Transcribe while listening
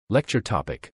Lecture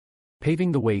topic: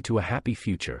 Paving the Way to a Happy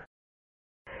Future.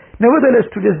 Nevertheless,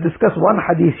 to just discuss one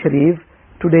hadith sharif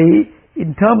today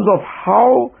in terms of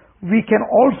how we can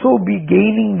also be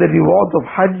gaining the rewards of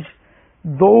Hajj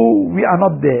though we are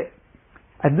not there.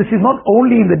 And this is not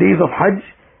only in the days of Hajj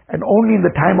and only in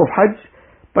the time of Hajj,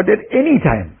 but at any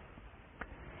time.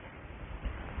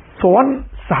 So one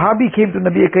Sahabi came to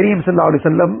Nabi Kareem sallallahu alaihi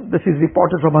wasallam. This is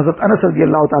reported from Hazrat Anas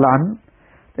radiyallahu ta'ala an,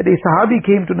 that a Sahabi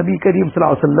came to Nabi Kareem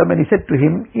sallallahu alaihi wasallam and he said to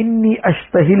him, Inni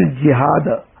ashtahil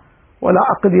jihad wa la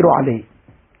aqdiru alayh.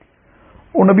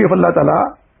 O Nabi of Allah ta'ala,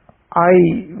 I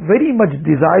very much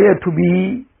desire to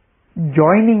be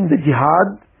joining the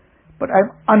jihad, but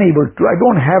I'm unable to. I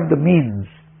don't have the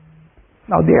means.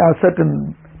 Now there are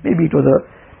certain, maybe it was a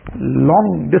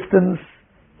long distance,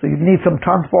 so you need some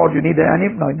transport, you need an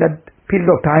animal. Now in that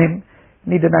period of time,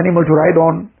 you need an animal to ride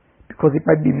on, because it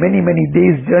might be many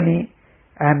days journey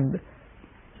and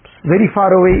very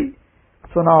far away.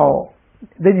 So now,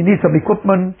 then you need some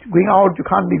equipment. Going out, you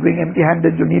can't be going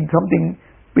empty-handed. You need something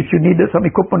which you need some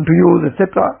equipment to use,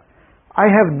 etc. I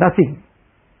have nothing,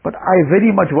 but I very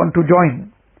much want to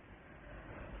join.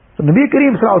 So Nabi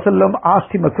Kareem sallallahu alaihi wasallam asked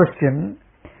him a question,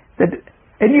 that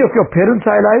any of your parents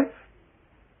are alive?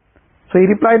 So he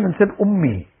replied and said,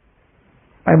 Ummi,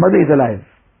 my mother is alive.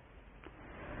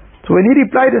 So when he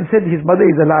replied and said his mother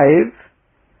is alive,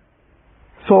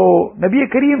 so Nabi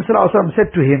Kareem sallallahu alaihi wasallam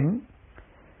said to him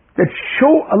that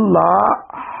show Allah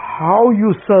how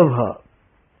you serve her.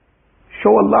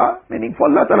 Show Allah, meaning for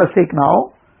Allah Ta'ala's sake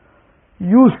now,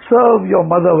 you serve your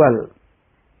mother well.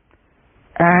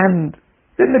 And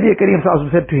then Nabi Kareem sallallahu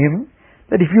alaihi wasallam said to him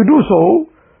that if you do so,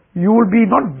 you will be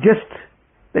not just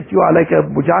that you are like a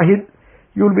mujahid,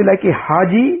 you will be like a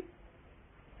haji,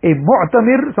 a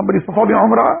mu'tamir, somebody is performing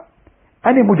umrah,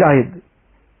 and a mujahid.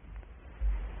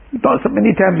 So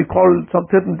many times we call some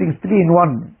certain things 3 in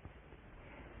 1.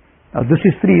 Now this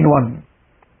is 3 in 1.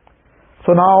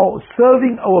 So now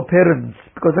serving our parents,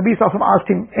 because Nabi Sallallahu Alaihi Wasallam asked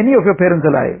him, any of your parents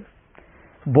alive?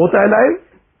 Both are alive?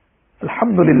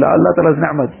 Alhamdulillah, Allah Ta'ala's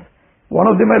ni'mat. One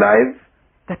of them alive?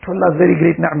 That's Allah's very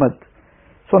great ni'mat.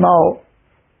 So now,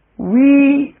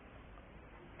 we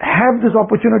have this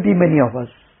opportunity, many of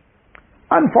us.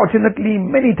 Unfortunately,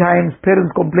 many times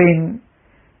parents complain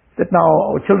that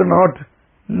now our children are not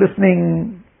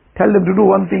listening. Tell them to do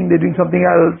one thing, they're doing something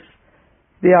else.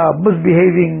 They are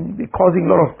misbehaving, they're causing a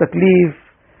lot of taklif.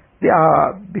 They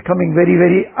are becoming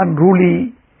very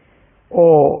unruly.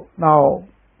 Or now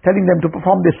telling them to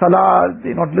perform their salah,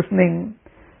 they're not listening.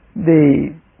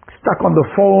 They stuck on the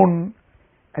phone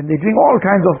and they're doing all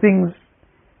kinds of things.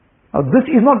 Now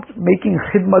this is not making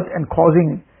khidmat and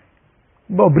causing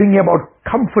or bringing about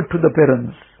comfort to the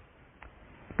parents.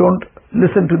 Don't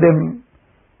listen to them.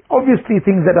 Obviously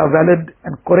things that are valid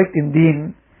and correct in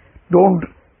deen, don't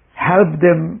help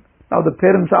them. Now the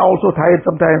parents are also tired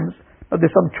sometimes. Now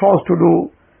there's some chores to do,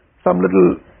 some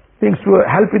little things to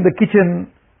help in the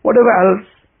kitchen, whatever else.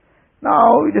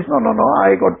 Now we just, no,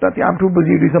 I got that, I'm too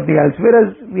busy doing something else.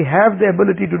 Whereas we have the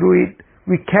ability to do it,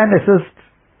 we can assist,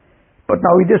 but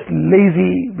now we're just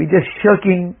lazy, we're just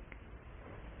shirking.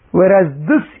 Whereas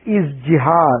this is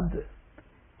jihad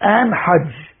and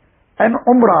hajj and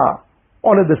umrah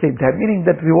all at the same time, meaning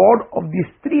that reward of these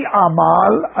 3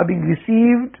 amal are being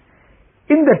received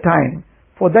in the time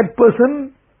for that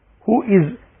person who is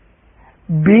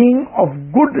being of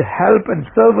good help and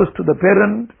service to the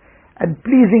parent and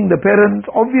pleasing the parents,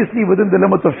 obviously within the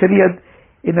limits of Shariat,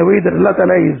 in a way that Allah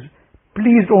Ta'ala is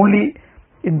pleased only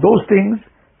in those things.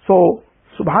 So,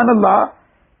 subhanallah,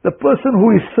 the person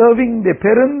who is serving their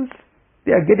parents,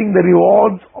 they are getting the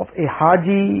rewards of a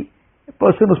haji, a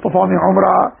person who's performing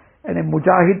umrah, and a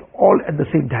mujahid all at the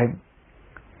same time.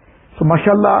 So,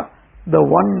 mashallah, the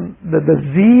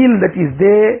zeal that is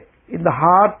there in the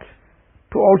heart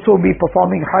to also be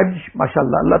performing hajj,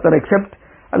 mashallah, Allah Ta'ala accept.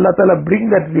 Allah Ta'ala bring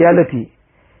that reality.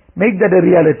 Make that a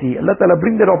reality. Allah Ta'ala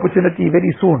bring that opportunity very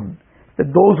soon.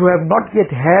 That those who have not yet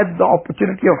had the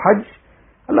opportunity of Hajj,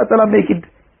 Allah Ta'ala make it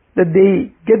that they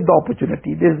get the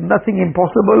opportunity. There's nothing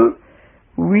impossible.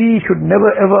 We should never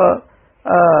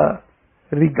ever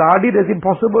regard it as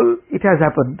impossible. It has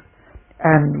happened.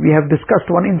 And we have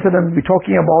discussed one incident. We're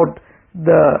talking about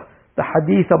the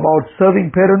hadith about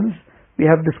serving parents. We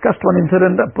have discussed one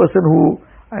incident, a person who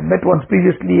I met once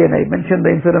previously, and I mentioned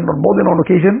the incident on more than one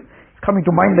occasion. It's coming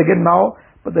to mind again now,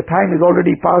 but the time is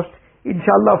already past.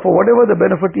 Inshallah, for whatever the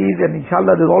benefit is, and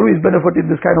inshallah there's always benefit in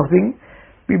this kind of thing,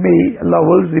 we may, Allah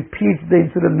wills, repeat the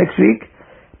incident next week.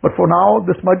 But for now,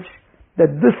 this much,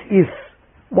 that this is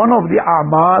one of the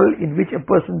a'mal in which a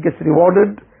person gets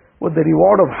rewarded with the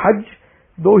reward of Hajj,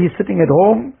 though he's sitting at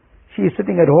home, she is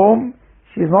sitting at home,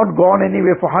 She has not gone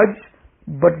anywhere for Hajj,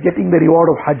 but getting the reward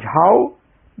of Hajj. How?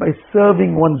 By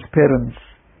serving one's parents,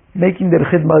 making their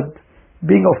khidmat,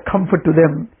 being of comfort to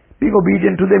them, being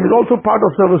obedient to them is also part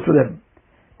of service to them.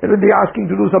 That when they're asking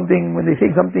to do something, when they say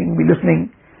something, be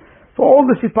listening. So all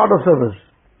this is part of service.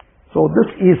 So this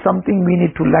is something we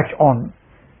need to latch on.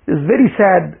 It's very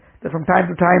sad that from time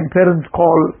to time parents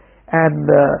call and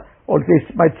or they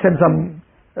might send some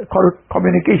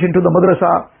communication to the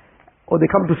madrasa, or they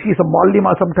come to see some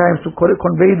muallima sometimes to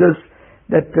convey this,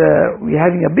 that we're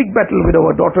having a big battle with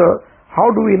our daughter. How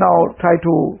do we now try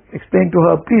to explain to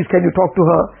her, please can you talk to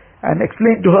her and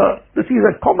explain to her? This is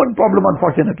a common problem,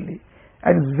 unfortunately.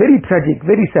 And it's very tragic,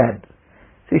 very sad.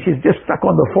 See, she's just stuck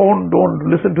on the phone,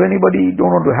 don't listen to anybody,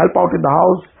 don't want to help out in the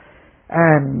house,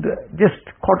 and just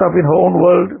caught up in her own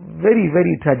world. Very,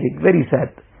 very tragic, very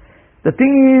sad. The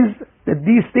thing is that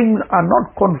these things are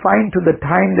not confined to the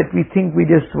time that we think we're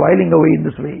just whiling away in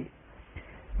this way.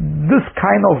 This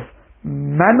kind of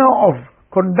manner of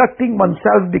conducting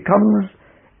oneself becomes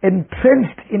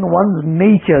entrenched in one's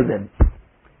nature then.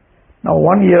 Now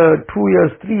 1 year, 2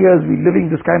 years, 3 years, we're living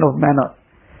this kind of manner.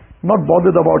 Not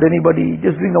bothered about anybody,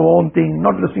 just doing our own thing,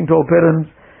 not listening to our parents,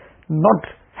 not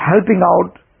helping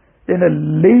out. Then a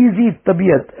lazy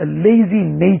tabiyat, a lazy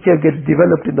nature gets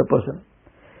developed in the person.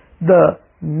 The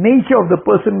nature of the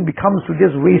person becomes to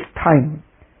just waste time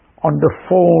on the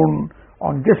phone,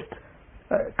 on just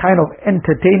kind of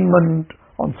entertainment,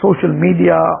 on social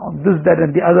media, on this, that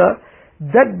and the other.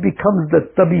 That becomes the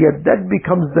tabiyat, that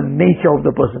becomes the nature of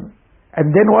the person.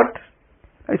 And then what?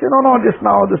 I say, no, just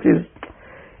now this is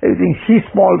everything, she's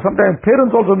small. Sometimes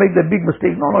parents also make that big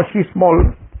mistake. No, she's small.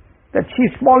 That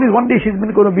she's small is one day she's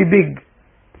going to be big.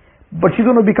 But she's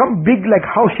going to become big like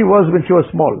how she was when she was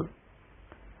small.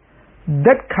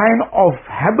 That kind of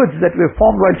habits that were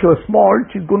formed while she was small,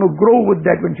 she's going to grow with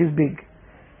that when she's big.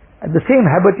 And the same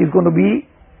habit is going to be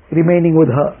remaining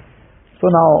with her. So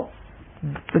now,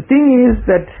 the thing is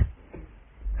that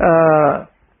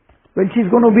when she's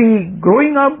going to be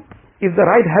growing up, if the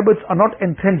right habits are not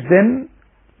entrenched, then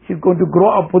she's going to grow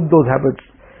up with those habits.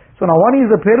 So now one is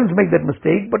the parents make that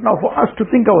mistake, but now for us to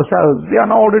think ourselves, we are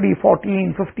now already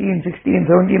 14, 15, 16,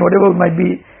 17, whatever it might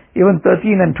be, even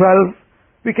 13 and 12.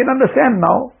 We can understand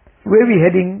now where we're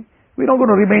heading. We're not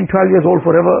going to remain 12 years old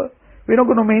forever. We're not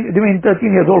going to remain 13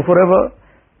 years old forever.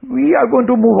 We are going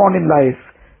to move on in life.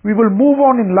 We will move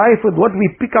on in life with what we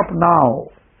pick up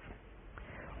now.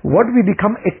 What we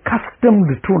become accustomed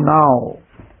to now.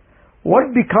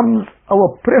 What becomes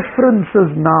our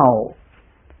preferences now.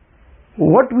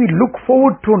 What we look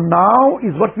forward to now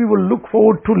is what we will look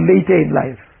forward to later in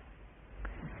life.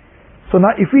 So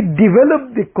now if we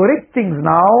develop the correct things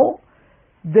now,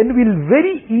 then we'll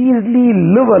very easily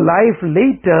live a life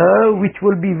later which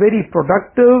will be very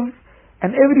productive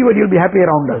and everybody will be happy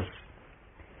around us.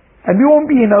 And we won't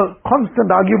be in a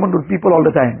constant argument with people all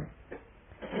the time.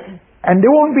 And there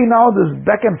won't be now this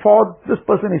back and forth, this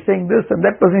person is saying this and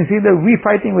that person is saying that, we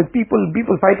fighting with people,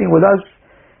 people fighting with us.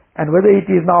 And whether it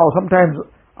is now sometimes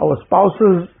our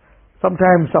spouses,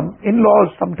 sometimes some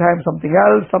in-laws, sometimes something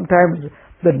else, sometimes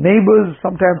the neighbors,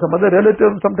 sometimes some other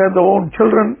relatives, sometimes our own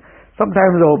children,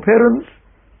 sometimes our parents.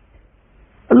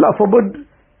 Allah forbid,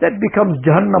 that becomes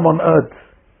Jahannam on earth.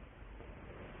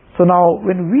 So now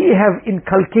when we have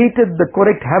inculcated the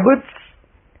correct habits,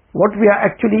 what we are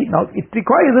actually, now it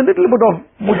requires a little bit of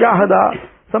mujahada,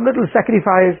 some little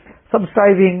sacrifice, some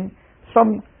striving,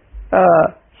 some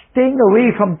staying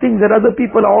away from things that other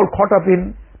people are all caught up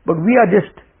in, but we are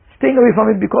just staying away from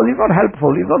it because it's not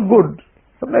helpful, it's not good.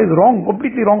 Sometimes wrong,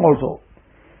 completely wrong also.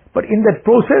 But in that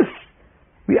process,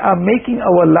 we are making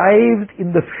our lives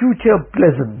in the future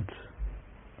pleasant.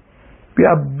 We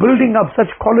are building up such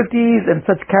qualities and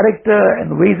such character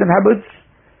and ways and habits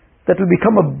that will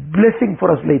become a blessing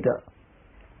for us later.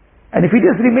 And if we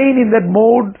just remain in that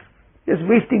mode, just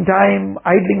wasting time,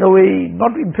 idling away,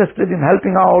 not interested in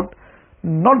helping out,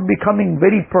 not becoming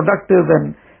very productive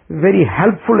and very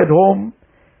helpful at home,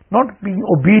 not being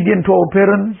obedient to our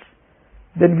parents,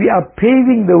 then we are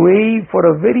paving the way for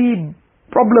a very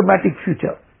problematic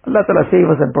future. Allah Ta'ala save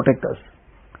us and protect us.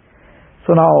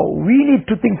 So now we need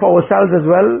to think for ourselves as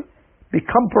well,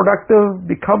 become productive,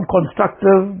 become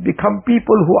constructive, become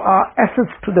people who are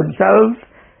assets to themselves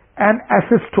and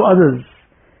assets to others.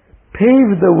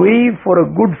 Pave the way for a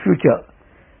good future.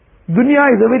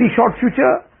 Dunya is a very short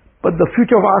future, but the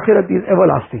future of Akhirat is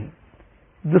everlasting.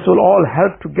 This will all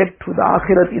help to get to the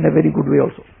Akhirat in a very good way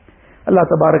also. Allah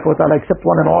Tabarak wa Ta'ala accept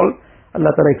one and all. Allah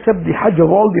Ta'ala accept the Hajj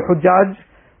of all the Hujjaj.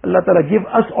 Allah Ta'ala give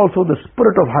us also the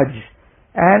spirit of Hajj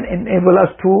and enable us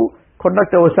to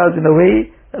conduct ourselves in a way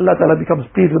Allah Ta'ala becomes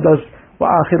pleased with us.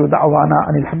 وآخر دعوانا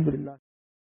أن الحمد لله.